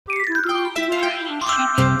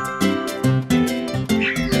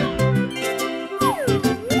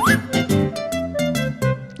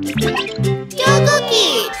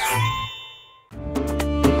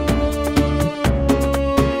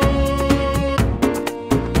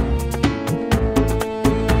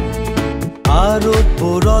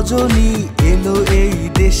নব রজনী এলো এই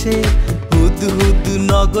দেশে, হুদ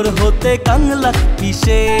নগর হতে কাংলা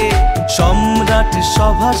পিসে। সম্রাট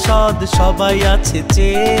সভাসদ সবাই আছে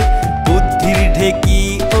চেয়ে, বুদ্ধির ঢেকি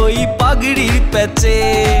ওই পাগড়ির প্যাচে।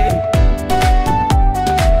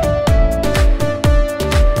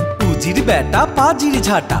 উজির বেটা পাজির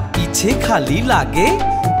ঝাঁটা পিছে খালি লাগে,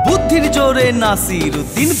 বুদ্ধির জোরে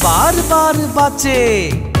নাসিরুদ্দিন বারবার বাঁচে।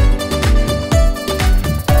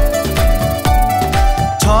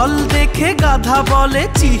 ছল দেখে গাধা বলে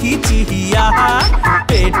চিহি চিহি আহা,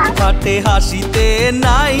 পেট ফাটে হাসিতে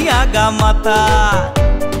নাই আগা মাথা।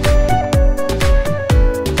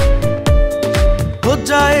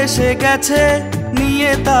 হোজ্জা এসে গেছে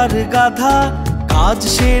নিয়ে তার গাধা, কাজ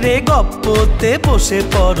সেরে গপ্পতে বসে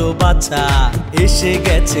পড়ো বাছা। এসে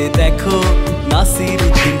গেছে দেখো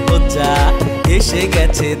নাসিরুদ্দিন হোজ্জা, এসে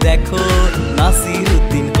গেছে দেখো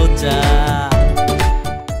নাসিরুদ্দিন হোজ্জা।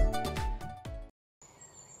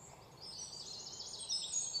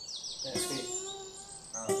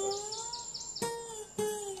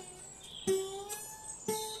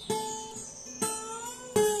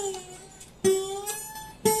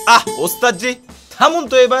 ওস্তাদজি থামুন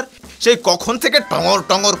তো এবার, সেই কখন থেকে টঙর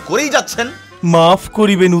টঙর করেই যাচ্ছেন। মাফ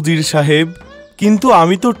করিবেন উজির সাহেব, কিন্তু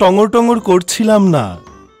আমি তো টঙর টঙর করছিলাম না,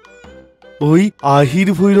 ওই আহির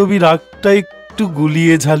ভৈরবী রাগটা একটু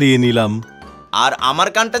গুলিয়ে ঝালিয়ে নিলাম। আর আমার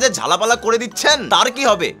কানটা যে ঝালাপালা করে দিচ্ছেন তার কি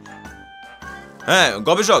হবে? হ্যাঁ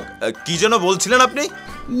গবেষক, কি যেন বলছিলেন আপনি?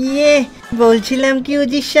 বলছিলাম কি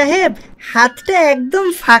উজির সাহেব, হাতটা একদম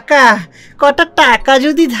ফাঁকা, কটা টাকা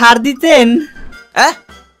যদি ধার দিতেন।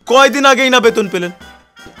 কয়দিন আগেই না বেতন পেলেন?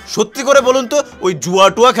 সত্যি করে বলুন তো, ওই জুয়া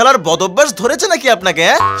টুয়া খেলার বদভ্যাস ধরেছে নাকি আপনাকে?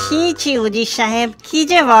 ছি উজির সাহেব, কি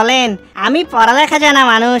যে বলেন, আমি পড়ালেখা জানা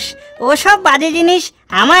মানুষ, ওসব বাজে জিনিস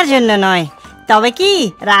আমার জন্য নয়। তবে কি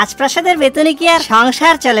রাজপ্রাসাদের বেতনে কি আর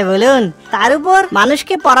সংসার চলে বলুন? তার উপর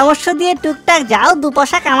মানুষকে পরামর্শ দিয়ে টুকটাক যাও 2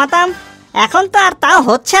 পয়সা কামাতাম, এখন তো আর তাও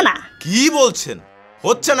হচ্ছে না। কি বলছেন?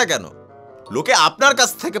 হচ্ছে না কেন? লোকে আপনার কাছ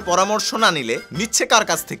থেকে পরামর্শ না নিলে নিচ্ছে কার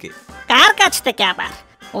কাছ থেকে? কার কাছ থেকে আবার?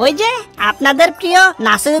 ওই যে আপনাদের প্রিয়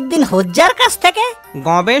নাসিরুদ্দিন হোজ্জার কাছ থেকে।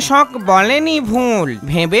 গবেষক বলেনি ভুল,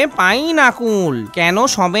 ভেবে পাই না কুল, কেন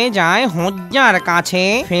সবে যায় হোজ্জার কাছে,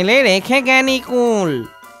 ফেলে রেখে জ্ঞানী কুল।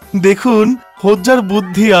 দেখুন হোজ্জার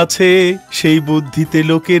বুদ্ধি আছে, সেই বুদ্ধিতে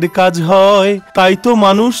লোকের কাজ হয়, তাই তো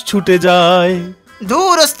মানুষ ছুটে যায়।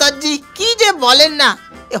 দূর ওস্তাদজি, কি যে বলেন না,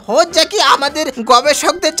 হোজ্জা কি আমাদের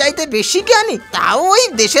গবেষকদের চাইতে বেশি জ্ঞানী? তাও ওই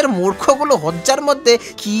দেশের মূর্খগুলো হোজ্জার মধ্যে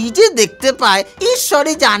কি যে দেখতে পায়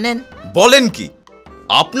ঈশ্বরই জানেন। বলেন কি?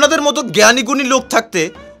 আপনাদের মতো জ্ঞানী গুণী লোক থাকতে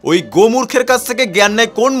ওই গোমূর্খের কাছ থেকে জ্ঞান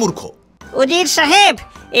নেয় কোন মূর্খ? উজির সাহেব,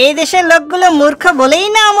 এই দেশের লোকগুলো মূর্খ বলেই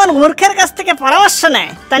না আমার মূর্খের কাছ থেকে পরামর্শ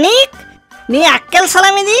নেয়। তানিক নিয়ে আক্কেল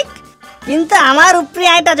সালামি দিক, কিন্তু আমার উপরি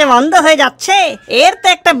আয়টা যে বন্ধ হয়ে যাচ্ছে, এর তো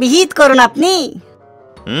একটা বিহিত করুন আপনি।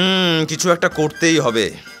 কিছু একটা করতেই হবে।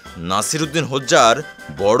 নাসিরুদ্দিন হোজ্জার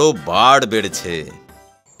বড় বাড় বেড়েছে।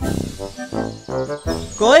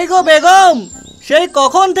 কই গো বেগম, সেই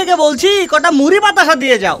কখন থেকে বলছি কটা মুড়ি বাতাসা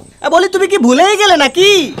দিয়ে যাও। বলি তুমি কি ভুলেই গেলে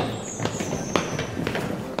নাকি?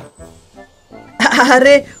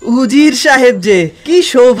 আরে উজির সাহেব যে, কি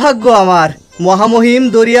সৌভাগ্য আমার। মহামহিম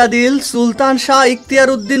দরিয়াদিল সুলতান শাহ ইখতিয়ার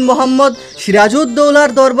উদ্দিন মোহাম্মদ সিরাজউদ্দৌলার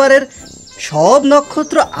দরবারের সব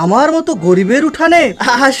নক্ষত্র আমার মতো গরিবের উঠানে।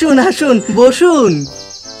 আসুন আসুন, বসুন।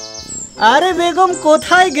 আরে বেগম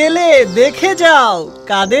কোথায় গেলে? দেখে যাও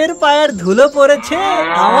কাদের পায়ের ধুলো পড়েছে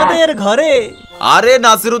আমাদের ঘরে। আরে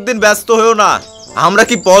নাসিরুদ্দিন, ব্যস্ত হয়েও না, আমরা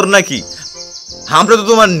কি পর নাকি? আমরা তো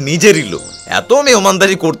তোমার নিজেরই লোক, এত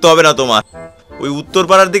মেহমানদারি করতে হবে না তোমার। ওই উত্তর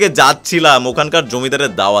পাড়ার দিকে যাচ্ছিলাম, ওখানকার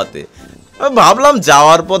জমিদারের দাওয়াতে, ভাবলাম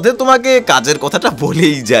যাওয়ার পথে তোমাকে কাজের কথাটা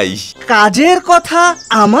বলেই যাই। কাজের কথা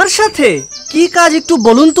আমার সাথে? কি কাজ একটু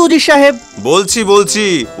বলুন তো উজির সাহেব। বলছি,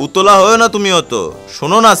 উতলা হয় না তুমি অত।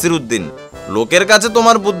 শোনো নাসিরুদ্দিন, লোকের কাছে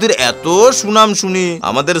তোমার বুদ্ধির এত সুনাম শুনি,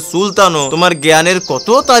 আমাদের সুলতানও তোমার জ্ঞানের কত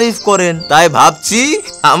তারিফ করেন। তাই ভাবছি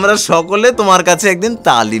আমরা সকলে তোমার কাছে একদিন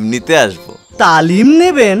তালিম নিতে আসবো। তালিম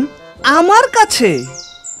নেবেন আমার কাছে?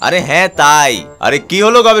 আরে হ্যাঁ তাই। আরে কি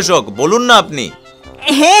হলো গবেষক, বলুন না আপনি।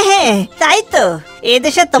 হ্যাঁ, তাই তো।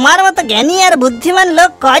 এদেশে তোমার মতো জ্ঞানী আর বুদ্ধিমান লোক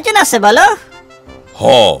কয়জন আছে বলো?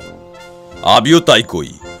 আমিও তাই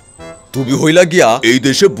কই। তুমি হইলা গিয়া এই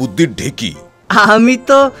দেশে বুদ্ধির ঢেকি। আমি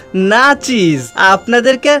তো নাচিস,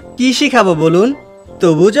 আপনাদেরকে কি শিখাবো বলুন?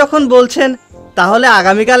 তবু যখন বলছেন, তাহলে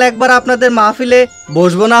আগামীকাল একবার আপনাদের মাহফিলে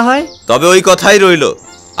বসবো না হয়? তবে ওই কথাই রইল,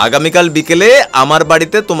 আগামীকাল বিকেলে আমার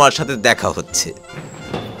বাড়িতে তোমার সাথে দেখা হচ্ছে।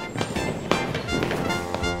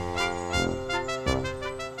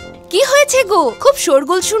 কি হয়েছে গো? খুব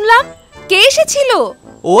শোরগোল শুনলাম, কে এসেছিল?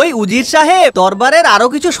 ওই উজির সাহেব দরবারের আরো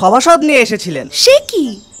কিছু সভাসদ নিয়ে এসেছিলেন। সে কি?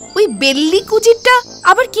 ওই বেল্লি কুজিরটা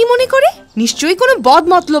আবার কি মনে করে? নিশ্চয়ই কোনো বদ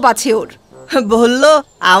মতলব আছে ওর। বলল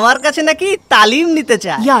আমার কাছে নাকি তালিম নিতে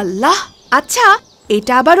চায়। ইয়া আল্লাহ! আচ্ছা,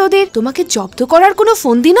 এটা আবার ওদের তোমাকে জব্দ করার কোনো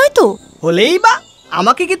ফন্দি নয় তো? হলেই বা,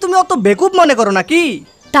 আমাকে কি তুমি অত বেকুব মনে করো নাকি?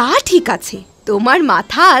 তা ঠিক আছে, তোমার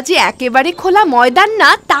মাথা যে একেবারে খোলা ময়দান না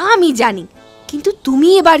তা আমি জানি, কিন্তু তুমি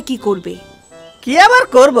এবার কি করবে? কি আবার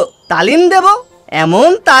করব? তালিম দেব, এমন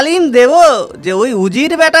তালিম দেব যে ওই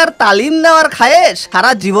উজির বেটার তালিম নেওয়ার খায়েশ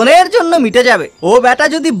সারা জীবনের জন্য মিটে যাবে। ও বেটা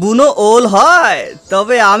যদি বুনো ওল হয়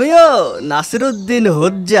তবে আমিও নাসিরুদ্দিন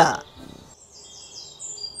হোজ্জা।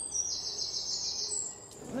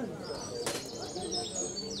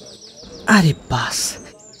 আরে বাস,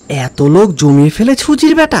 এত লোক জমিয়ে ফেলেছে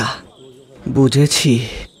উজির বেটা। বুঝেছি,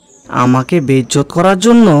 আমাকে বেইজ্জত করার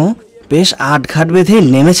জন্য বেশ আটঘাট বেঁধে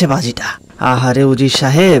নেমেছে বাজিটা। আহারে উজির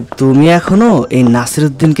সাহেব, তুমি এখনো এই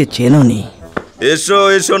নাসিরুদ্দিনকে চেনোনি। এসো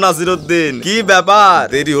এসো নাসিরুদ্দিন, কি ব্যাপার,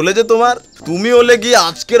 দেরি হলে যে তোমার? তুমি হলে কি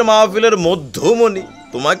আজকের মাহফিলের মধ্যমণি।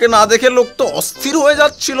 তোমাকে না দেখে লোক তো অস্থির হয়ে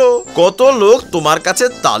যাচ্ছিল। কত লোক তোমার কাছে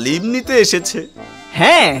তালিম নিতে এসেছে।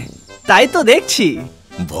 হ্যাঁ, তাই তো দেখছি।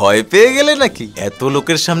 ভয় পেয়ে গেলে নাকি এত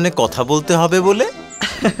লোকের সামনে কথা বলতে হবে বলে?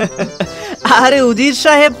 আরে উজির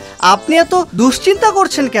সাহেব, আপনি এত দুশ্চিন্তা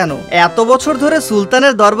করছেন কেন? এত বছর ধরে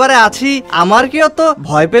সুলতানের দরবারে আছি, আমার কি অত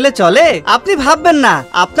ভয় পেলে চলে? আপনি ভাববেন না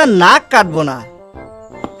আপনার নাক কাটবো না।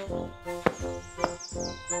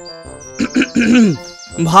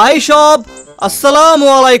 ভাই সব, আসসালামু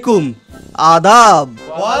আলাইকুম। আদাব।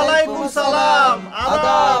 ওয়ালাইকুম সালাম।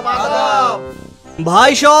 আদাব আদাব।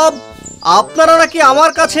 ভাই সব, আপনারা নাকি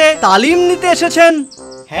আমার কাছে তালিম নিতে এসেছেন?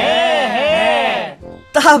 হ্যাঁ হ্যাঁ।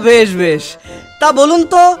 তা বেশ বেশ, তা বলুন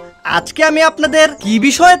তো আজকে আমি আপনাদের কি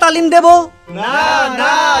বিষয়ে তালিম দেব? না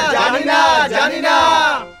না, জানি না, জানি না।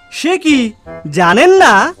 সে কি, জানেন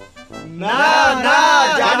না? না না,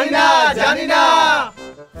 জানি না, জানি না।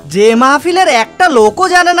 যে মাহফিলের একটা লোকও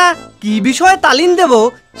জানে না কি বিষয়ে তালিম দেব,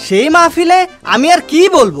 সেই মাহফিলে আমি আর কি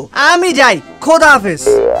বলবো? আমি যাই, খোদা হাফেজ।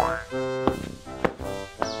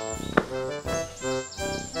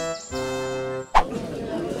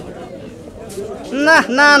 না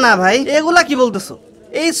না না ভাই, এগুলা কি বলতেছো?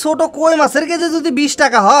 এই ছোট কই মাছের কেজি যদি 20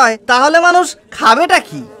 টাকা হয় তাহলে মানুষ খাবেটা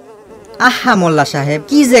কি? আহা মোল্লা সাহেব,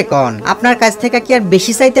 কি যে কন, আপনার কাছ থেকে কি আর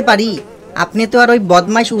বেশি চাইতে পারি? আপনি তো আর ওই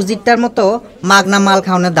বদমাইশ উজিরটার মতো মাগনা মাল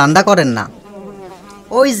খাওয়ানোর ধান্দা করেন না।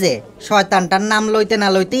 ওই যে শয়তানটার নাম লইতে না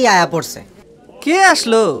লইতেই আয়া পড়ছে। কে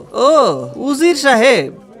আসলো? ও উজির সাহেব।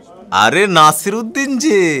 আরে নাসিরুদ্দিন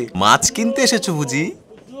যে, মাছ কিনতে এসেছো বুঝি?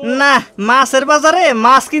 না, মাছের বাজারে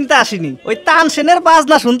মাছ কিনতে আসিনি, ওই তানসেনের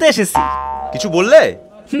বাজনা শুনতে এসেছি। কিছু বললে?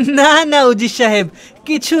 না না উজির সাহেব,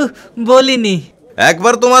 কিছু বলিনি।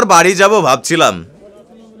 একবার তোমার বাড়ি যাব ভাবছিলাম।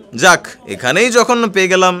 যাক, এখানেই যখন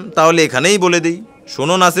পেয়ে গেলাম তাহলে এখানেই বলে দিই।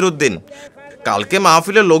 শোনো নাসিরুদ্দিন, কালকে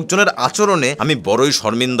মাহফিলের লোকজনের আচরণে আমি বড়ই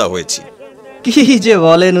শর্মিন্দা হয়েছি। কি যে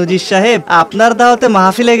বলেন উজির সাহেব, আপনার দাওয়াতে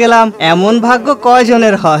মাহফিলে গেলাম, এমন ভাগ্য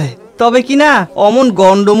কয়জনের হয়? তবে কি না, অমন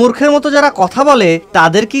গন্ডমূর্খের মতো যারা কথা বলে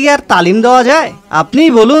তাদের কি আর তালিম দেওয়া যায়?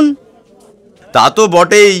 আপনিই বলুন। তা তো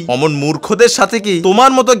বটেই, অমন মূর্খদের সাথে কি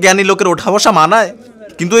তোমার মতো জ্ঞানী লোকের ওঠা বসা মানায়?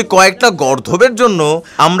 কিন্তু ওই কয়েকটা গর্ধবের জন্য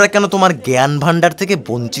আমরা কেন তোমার জ্ঞান ভান্ডার থেকে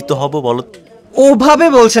বঞ্চিত হব বলো? ওভাবে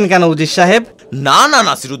বলছেন কেন উজির সাহেব? না না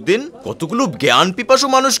নাসিরুদ্দিন, কতগুলো জ্ঞান পিপাসু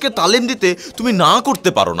মানুষকে তালিম দিতে তুমি না করতে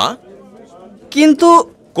পারো না? কিন্তু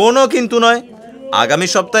কোনো কিন্তু নয়। আগামী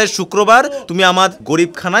সপ্তাহের শুক্রবার তুমি আমার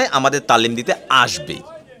গরিবখানায় আমাদের তালিম দিতে আসবে,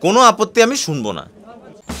 কোনো আপত্তি আমি শুনবো না।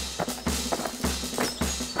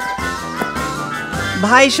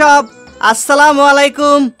 ভাই সব, আসসালামু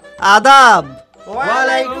আলাইকুম। আদাব।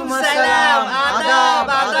 ওয়ালাইকুম আসসালাম। আদাব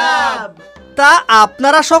আদাব। তা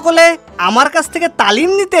আপনারা সকলে আমার কাছ থেকে তালিম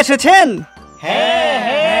নিতে এসেছেন? হ্যাঁ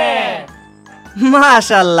হ্যাঁ।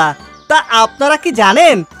 মাশাআল্লাহ। তা আপনারা কি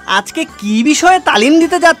জানেন আজকে কি বিষয়ে তালিম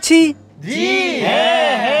দিতে যাচ্ছি? জি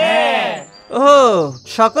হ্যাঁ হ্যাঁ। ও,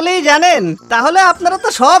 সকলেই জানেন, তাহলে আপনারা তো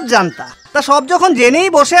সব জানতা। তা সব যখন জেনেই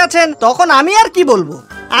বসে আছেন তখন আমি আর কি বলবো?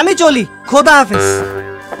 আমি চলি, খোদা হাফেজ।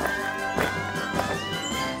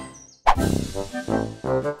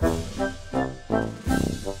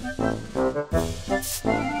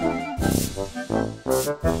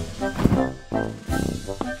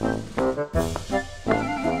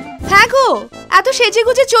 হ্যাঁ গো, এত সেজে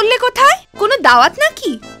গুজে চললে কোথায়? কোনো দাওয়াত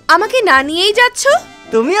নাকি? আমাকে না নিয়েই যাচ্ছ?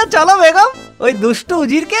 তুমিও চলো বেগম, ওই দুষ্টু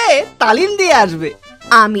উজিরকে তালিম দিয়ে আসবে।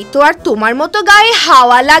 আমি তো আর তোমার মতো গায়ে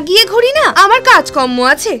হাওয়া লাগিয়ে ঘুরি না, আমার কাজকর্ম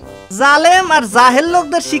আছে। জালেম আর জাহেল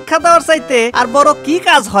লোকদের শিক্ষা দেওয়ার চাইতে আর বড় কি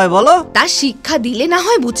কাজ হয় বলো? তার শিক্ষা দিলে না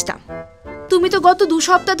হয় বুঝতাম। তুমি তো গত 2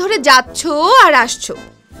 সপ্তাহ ধরে যাচ্ছ আর আসছো,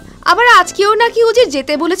 আবার আজকেও নাকি উজির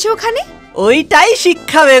যেতে বলেছে ওখানে। ওইটাই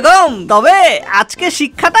শিক্ষা বেগম, তবে আজকে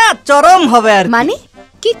শিক্ষাটা চরম হবে আর মানে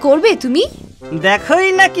কি করবে তুমি? দেখোই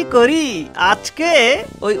না কি করি। আজকে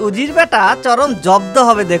ওই উজির বেটা চরম জব্দ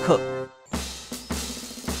হবে, দেখো।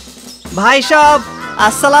 ভাই সব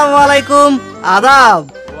আসসালামু আলাইকুম, আদাব।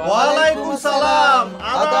 ওয়ালাইকুম সালাম,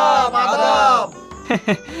 আদাব আদাব।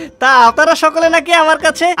 তা আপনারা সকলে নাকি আমার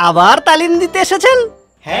কাছে আবার তালিম দিতে এসেছেন?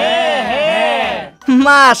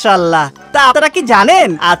 মাশাআল্লাহ। তা আপনারা কি জানেন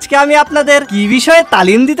আজকে আমি আপনাদের কি বিষয়ে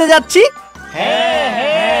তালিম দিতে যাচ্ছি?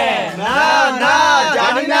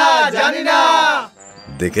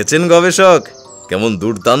 দেখেছেন গবেষক, কেমন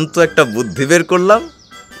দুর্দান্ত একটা বুদ্ধি বের করলাম।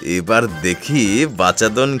 এবার দেখি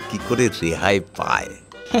বাচাদন কি করে রেহাই পায়।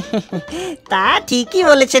 তা ঠিকই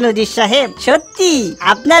বলেছেন উজির সাহেব, সত্যি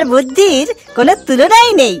আপনার বুদ্ধির কোনো তুলনাই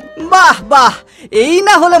নেই। বাহ বাহ, এই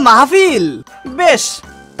না হলে মাহফিল। বেশ,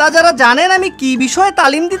 তা যারা জানেন আমি কি বিষয়ে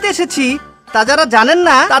তালিম দিতে এসেছি, তা যারা জানেন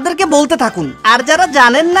না তাদেরকে বলতে থাকুন। আর যারা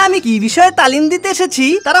জানেন না আমি কি বিষয়ে তালিম দিতে এসেছি,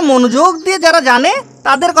 তারা মনোযোগ দিয়ে যারা জানে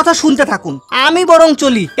তাদের কথা শুনতে থাকুন। আমি বরং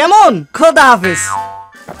চলি, কেমন? খোদা হাফেজ।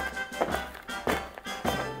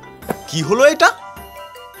 কি হলো এটা?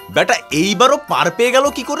 বেটা এইবারও পার পেয়ে গেল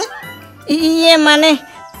কি করে? ইয়ে মানে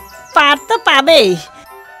পার তো পাবেই,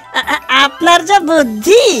 আপনার যা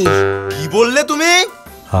বুদ্ধি। কি বললে তুমি?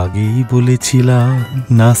 আগেই বলেছিলাম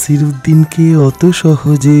নাসিরুদ্দিনকে অত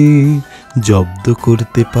সহজে জব্দ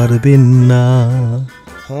করতে পারবেন না।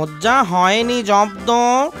 হজ্জা হয়নি জব্দ,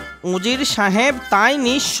 উজির সাহেব তাই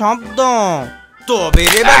নিঃশব্দ। তবে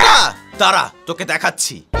রে বেটা, দাঁড়া তোকে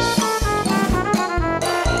দেখাচ্ছি।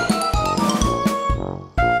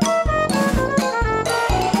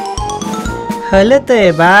 হলে তো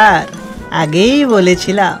এবার, আগেই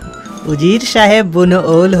বলেছিলাম উজির সাহেব বুনো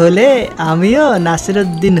ওল হলে আমিও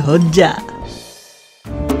নাসিরুদ্দিন হজ্জা।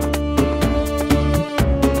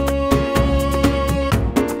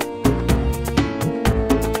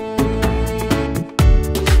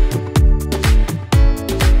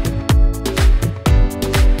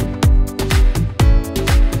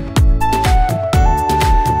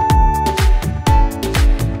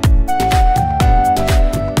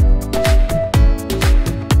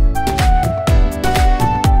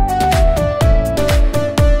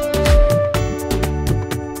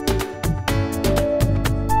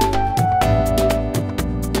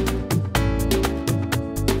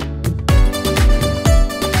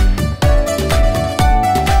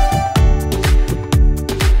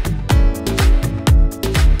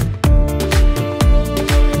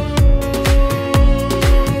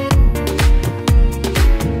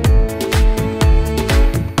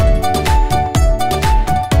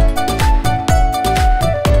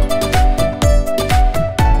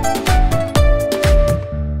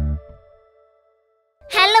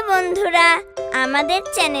 বন্ধুরা, আমাদের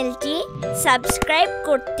চ্যানেলটি সাবস্ক্রাইব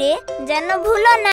করতে যেন ভুলো না।